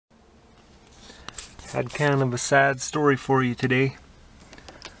Had kind of a sad story for you today.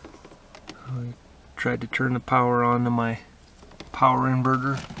 I tried to turn the power on to my power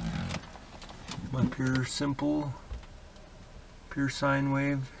inverter, my pure simple pure sine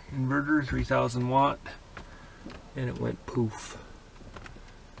wave inverter, 3000 watt, and it went poof.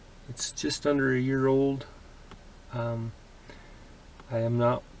 It's just under a year old. I am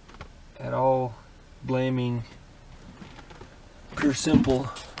not at all blaming Pure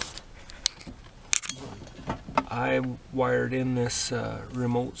Simple. I wired in this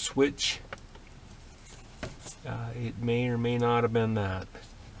remote switch. It may or may not have been that.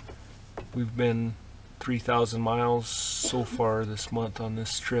 We've been 3,000 miles so far this month on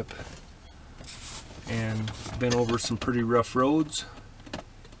this trip and been over some pretty rough roads.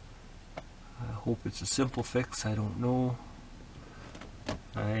 I hope it's a simple fix. I don't know.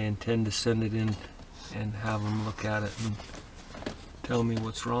 I intend to send it in and have them look at it and tell me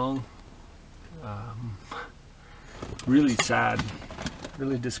what's wrong. Really sad,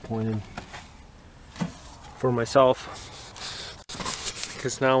 really disappointed for myself,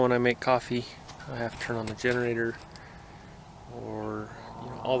 because now when I make coffee I have to turn on the generator, or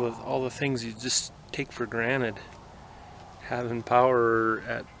all the things you just take for granted, having power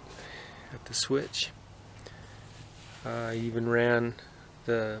at the switch. I even ran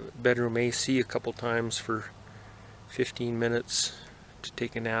the bedroom AC a couple times for 15 minutes to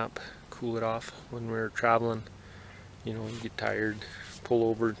take a nap, cool it off when we were traveling. You know, you get tired, pull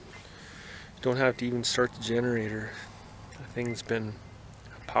over, don't have to even start the generator. The thing's been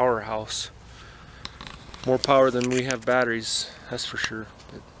a powerhouse. More power than we have batteries, that's for sure.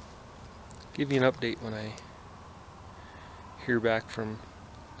 But give you an update when I hear back from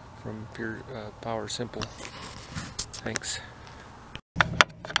Pure Power Simple. Thanks.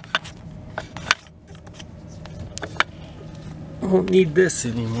 I won't need this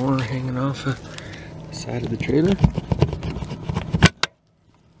anymore, hanging off the side of the trailer.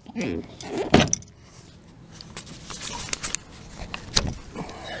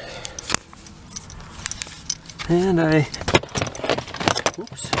 And I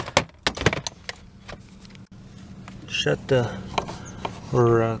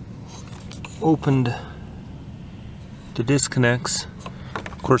opened the disconnects.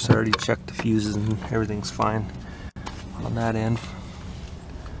 Of course, I already checked the fuses and everything's fine on that end.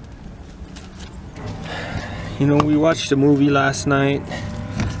 You know, we watched a movie last night.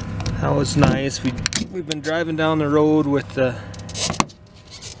 That was nice. We've been driving down the road with the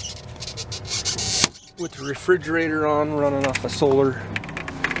refrigerator on, running off of solar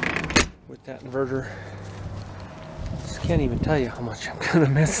with that inverter. Just can't even tell you how much I'm gonna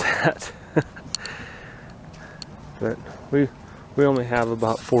miss that. But we only have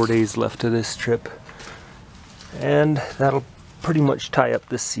about 4 days left of this trip, and that'll pretty much tie up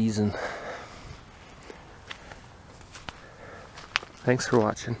this season. Thanks for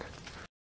watching.